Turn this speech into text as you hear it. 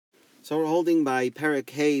So we're holding by Perek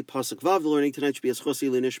Hey Pasuk Vav. The learning tonight should be a Schosi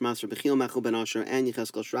Linishmas for Bechil Mechel ben Asher and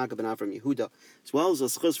Yecheskel Shraka ben Avram Yehuda, as well as a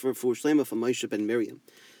Schos for Shlema for Moshe ben Miriam.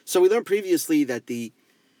 So we learned previously that the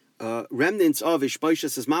remnants of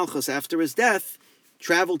Ishbosheth's Malchus after his death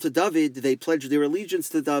traveled to David. They pledged their allegiance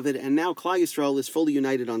to David, and now Klal Yisrael is fully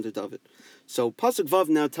united under David. So Pasuk Vav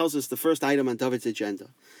now tells us the first item on David's agenda.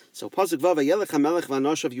 So Pasuk Vav, Yelech HaMelech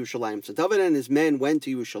v'Anashav Yerushalayim. So David and his men went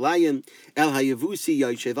to Yerushalayim, El HaYevusi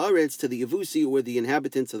Yoshev Aretz, to the Yevusi, or the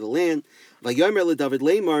inhabitants of the land. Vayomer LeDavid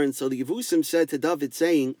Leimar, and so the Yevusim said to David,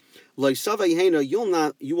 saying, Lo Savayhena,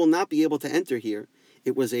 you will not be able to enter here.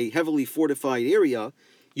 It was a heavily fortified area.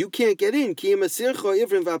 You can't get in, Ki Masircha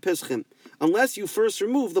Ivrim v'Apischim, unless you first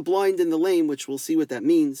remove the blind and the lame, which we'll see what that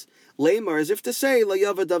means. Leimar, as if to say, La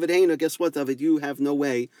Yava David Hena, guess what, David, you have no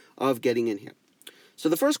way of getting in here. So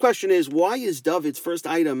the first question is, why is David's first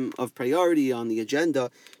item of priority on the agenda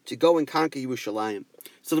to go and conquer Yerushalayim?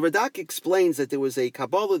 So the Radak explains that there was a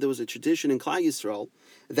Kabbalah, there was a tradition in Klal Yisrael,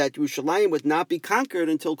 that Yerushalayim would not be conquered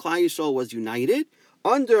until Klal Yisrael was united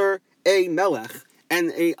under a Melech,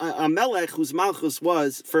 and a Melech whose Malchus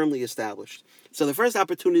was firmly established. So the first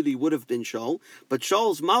opportunity would have been Shaul, but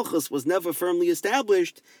Shaul's Malchus was never firmly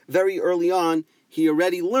established. Very early on, he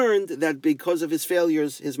already learned that because of his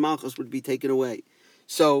failures, his Malchus would be taken away.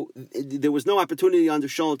 So there was no opportunity under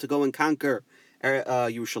Shaul to go and conquer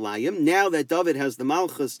Yerushalayim. Now that David has the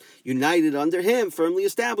Malchus united under him, firmly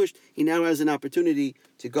established, he now has an opportunity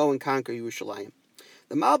to go and conquer Yerushalayim.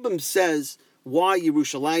 The Malbim says why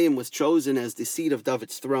Yerushalayim was chosen as the seat of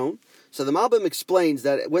David's throne. So the Malbim explains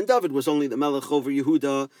that when David was only the Melech over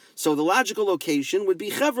Yehuda, so the logical location would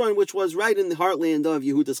be Hebron, which was right in the heartland of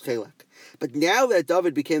Yehuda's Chelek. But now that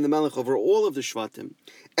David became the Melech over all of the Shvatim,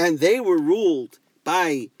 and they were ruled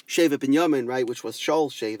by Shevet Binyamin, right, which was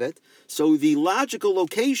Shaul's Shevet, so the logical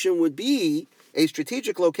location would be, a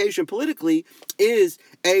strategic location politically, is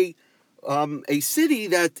a city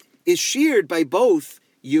that is shared by both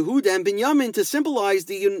Yehuda and Binyamin to symbolize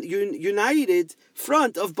the united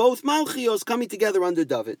front of both Malchios coming together under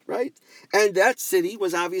David, right? And that city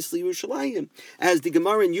was obviously Yerushalayim. As the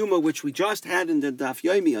Gemara in Yuma, which we just had in the Daf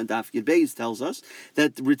Yomi on Daf Yud Beis, tells us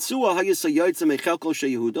that Ritzua Hayisa Yoitza Mechelko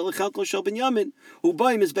She Yehuda Lechelko She Binyamin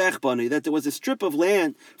Ubayim is Bechbani, that there was a strip of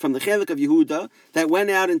land from the Chelek of Yehuda that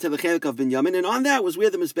went out into the Chelek of Binyamin, and on that was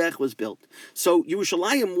where the Mizbech was built. So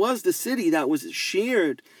Yerushalayim was the city that was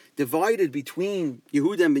shared, divided between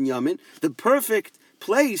Yehuda and Binyamin, the perfect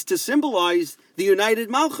place to symbolize the united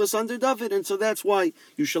Malchus under David, and so that's why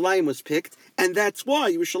Yerushalayim was picked, and that's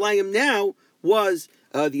why Yerushalayim now was,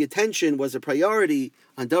 the attention was a priority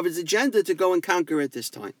on David's agenda to go and conquer at this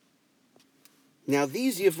time. Now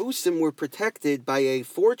these Yevusim were protected by a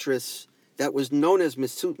fortress that was known as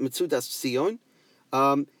Metzudas Sion.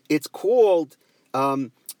 It's called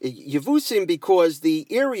Yevusim because the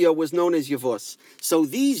area was known as Yevus. So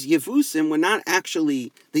these Yevusim were not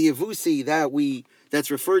actually the Yevusi that's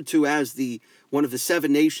referred to as one of the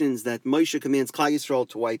 7 nations that Moshe commands Klal Yisrael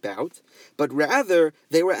to wipe out, but rather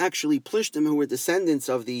they were actually Plishtim, who were descendants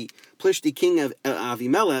of the Plishti king of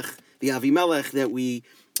Avimelech, the Avimelech that we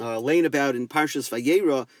learn about in Parshas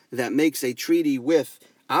Vayera, that makes a treaty with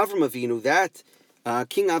Avram Avinu. That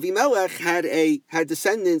King Avimelech had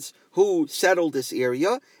descendants who settled this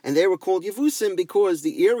area, and they were called Yevusim because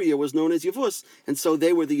the area was known as Yevus, and so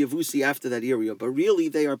they were the Yevusi after that area. But really,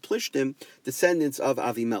 they are Plishtim, descendants of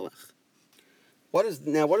Avimelech. What does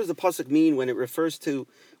the pasuk mean when it refers to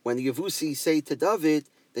when the Yevusi say to David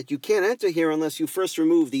that you can't enter here unless you first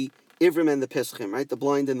remove the Ivrim and the Pischim, right, the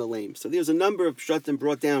blind and the lame? So there's a number of pshatim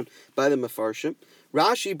brought down by the Mefarshim.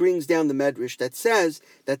 Rashi brings down the Medrash that says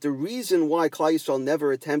that the reason why Klal Yisrael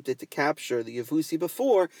never attempted to capture the Yevusi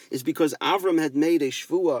before is because Avram had made a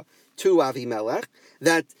shvua to Avimelech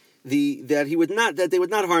that they would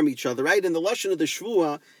not harm each other, right? And the lashon of the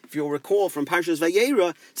shvua, if you'll recall from Parshas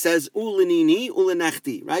Vayera, says ulenini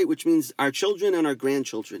ulenechti, right, which means our children and our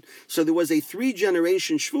grandchildren. So there was a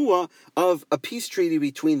 3-generation shvua of a peace treaty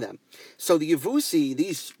between them. So the Yevusi,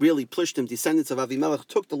 these really Plishtim descendants of Avimelech,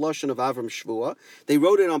 took the lashon of Avram shvua, they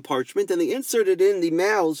wrote it on parchment, and they inserted in the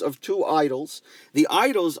mouths of 2 idols. The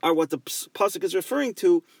idols are what the pasuk is referring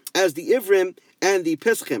to as the Ivrim and the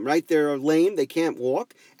Pischim, right? They're lame, they can't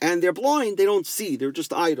walk, and they're blind, they don't see, they're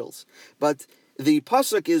just idols. But the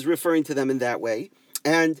pasuk is referring to them in that way,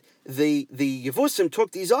 and the Yevusim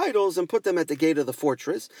took these idols and put them at the gate of the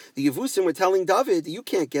fortress. The Yevusim were telling David, you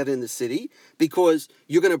can't get in the city because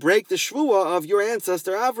you're going to break the shvua of your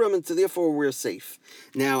ancestor Avram, and so therefore we're safe.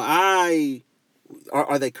 Now,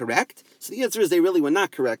 are they correct? So the answer is they really were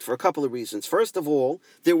not correct for a couple of reasons. First of all,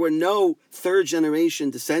 there were no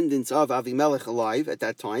third-generation descendants of Avimelech alive at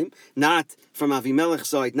that time, not from Avimelech's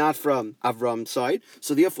side, not from Avram's side,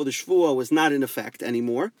 so therefore the Shvuah was not in effect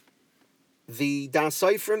anymore. The Das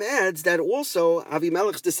Seifrim adds that also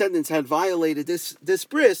Avimelech's descendants had violated this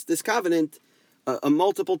bris, this covenant,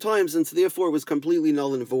 multiple times, and so therefore it was completely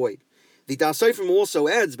null and void. The Das Seifrim also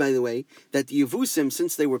adds, by the way, that the Yevusim,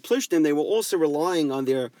 since they were Plishtim, they were also relying on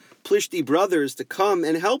their Plishti brothers to come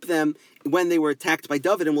and help them when they were attacked by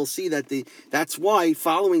David, and we'll see that that's why,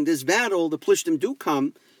 following this battle, the Plishtim do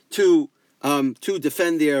come to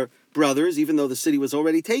defend their brothers, even though the city was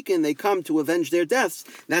already taken. They come to avenge their deaths.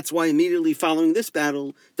 That's why immediately following this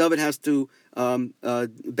battle, David has to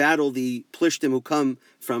battle the Plishtim who come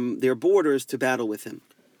from their borders to battle with him.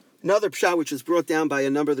 Another pshat which is brought down by a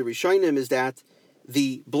number of the Rishonim is that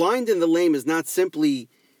the blind and the lame is not simply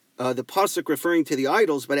the pasuk referring to the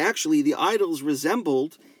idols, but actually the idols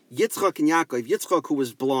resembled Yitzchak and Yaakov. Yitzchak, who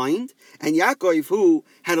was blind, and Yaakov, who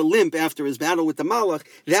had a limp after his battle with the Malach.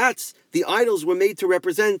 The idols were made to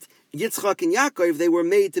represent Yitzchak and Yaakov. They were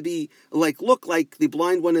made to look like the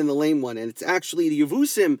blind one and the lame one. And it's actually the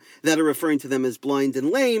Yevusim that are referring to them as blind and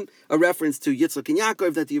lame, a reference to Yitzchak and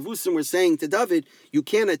Yaakov, that the Yevusim were saying to David, you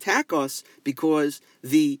can't attack us because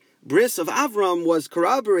the bris of Avram was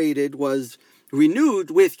corroborated, was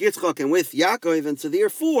renewed with Yitzchak and with Yaakov, and so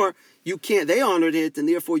therefore you can't. They honored it, and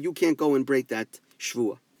therefore you can't go and break that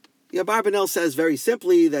shvuah. The Abarbanel says very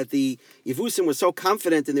simply that the Yevusim were so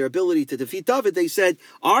confident in their ability to defeat David, they said,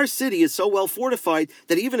 our city is so well fortified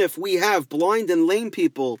that even if we have blind and lame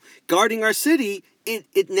people guarding our city,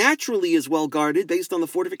 it naturally is well guarded based on the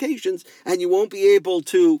fortifications, and you won't be able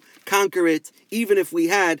to conquer it even if we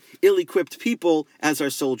had ill-equipped people as our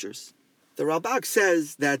soldiers. The Ralbag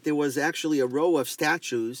says that there was actually a row of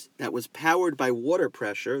statues that was powered by water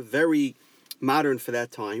pressure, very modern for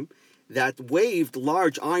that time, that waved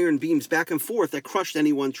large iron beams back and forth that crushed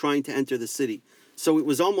anyone trying to enter the city. So it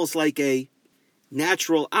was almost like a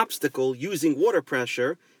natural obstacle using water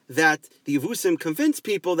pressure that the Yevusim convinced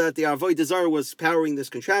people that the Avodah Zarah was powering this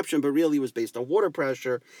contraption, but really was based on water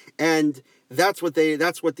pressure, and that's what the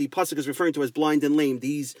pasuk is referring to as blind and lame.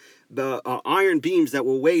 These iron beams that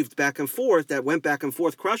were waved back and forth, that went back and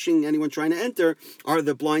forth, crushing anyone trying to enter, are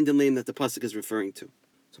the blind and lame that the pasuk is referring to.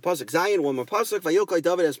 So pasuk Zayin, one more pasuk. Vayokay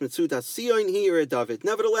David es mitzudas Sion here David.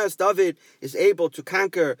 Nevertheless, David is able to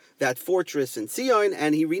conquer that fortress in Sion,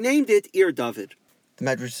 and he renamed it Ir David. The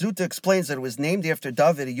Medrash Zuta explains that it was named after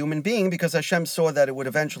David, a human being, because Hashem saw that it would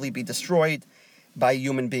eventually be destroyed by a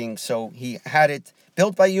human being. So he had it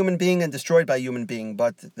built by a human being and destroyed by a human being.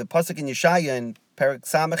 But the pasuk in Yeshaya in Perek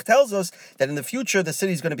Samech tells us that in the future the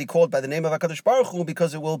city is going to be called by the name of HaKadosh Baruch Hu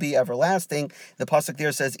because it will be everlasting. The pasuk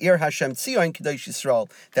there says, Ir Hashem Tzion Kedosh Yisrael,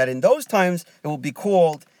 that in those times it will be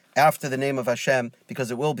called after the name of Hashem because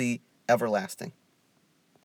it will be everlasting.